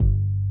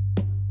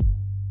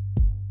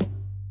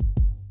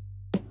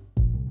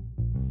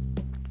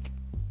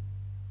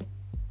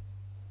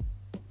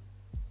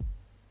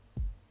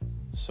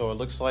So it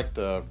looks like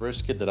the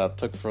brisket that I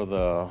took for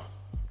the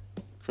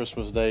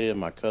Christmas Day and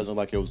my cousin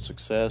like it was a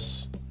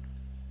success.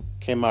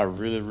 Came out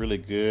really, really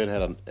good.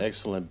 Had an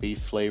excellent beef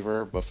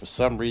flavor, but for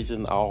some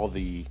reason, all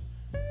the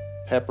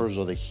peppers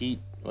or the heat,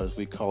 as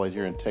we call it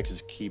here in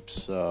Texas,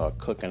 keeps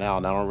cooking out,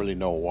 and I don't really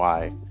know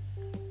why.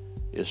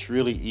 It's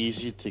really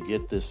easy to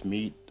get this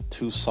meat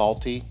too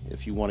salty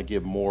if you want to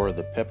get more of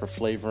the pepper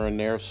flavor in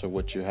there. So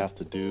what you have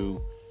to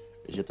do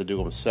is you have to do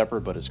them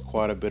separate, but it's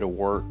quite a bit of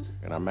work,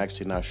 and I'm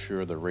actually not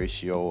sure the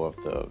ratio of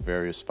the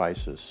various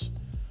spices.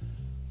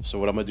 So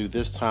what I'm going to do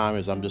this time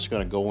is I'm just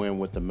going to go in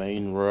with the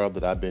main rub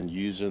that I've been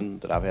using,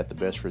 that I've had the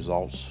best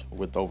results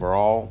with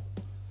overall.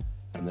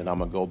 And then I'm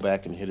going to go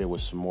back and hit it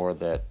with some more of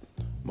that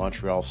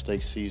Montreal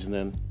steak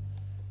seasoning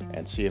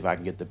and see if I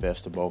can get the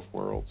best of both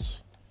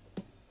worlds.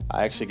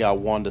 I actually got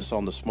one that's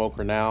on the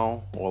smoker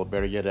now, or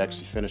better yet, I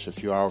actually finished a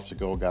few hours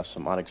ago. Got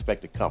some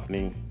unexpected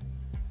company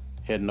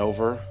heading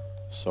over.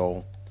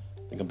 So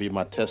they're going to be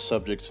my test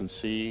subjects and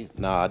see.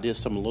 Now, I did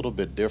something a little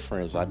bit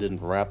different is I didn't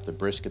wrap the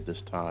brisket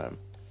this time.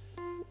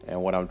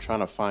 And what I'm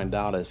trying to find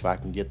out is if I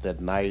can get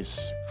that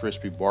nice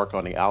crispy bark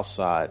on the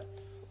outside,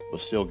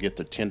 but still get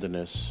the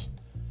tenderness.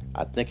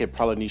 I think it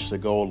probably needs to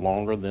go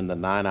longer than the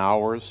 9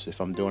 hours if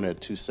I'm doing it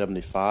at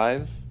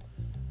 275.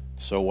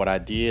 So what I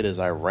did is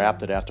I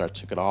wrapped it after I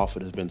took it off.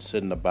 It has been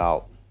sitting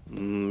about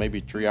maybe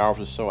 3 hours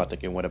or so. I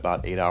think it went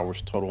about 8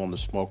 hours total on the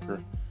smoker.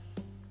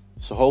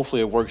 So hopefully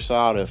it works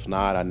out. If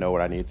not, I know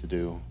what I need to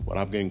do. But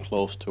I'm getting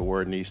close to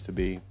where it needs to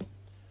be.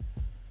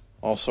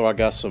 Also, I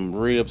got some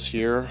ribs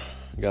here.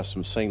 Got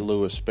some St.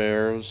 Louis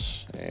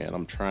spares, and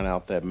I'm trying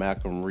out that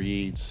Malcolm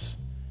Reed's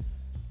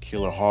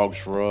Killer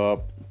Hogs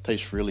rub.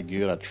 Tastes really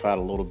good. I tried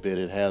a little bit.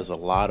 It has a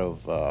lot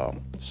of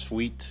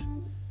sweet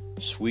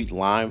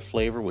lime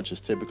flavor, which is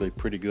typically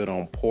pretty good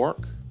on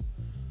pork,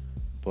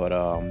 but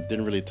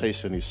didn't really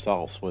taste any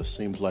salt, so it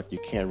seems like you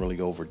can't really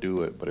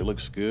overdo it. But it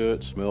looks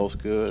good, smells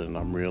good, and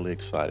I'm really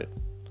excited.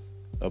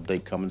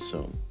 Update coming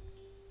soon.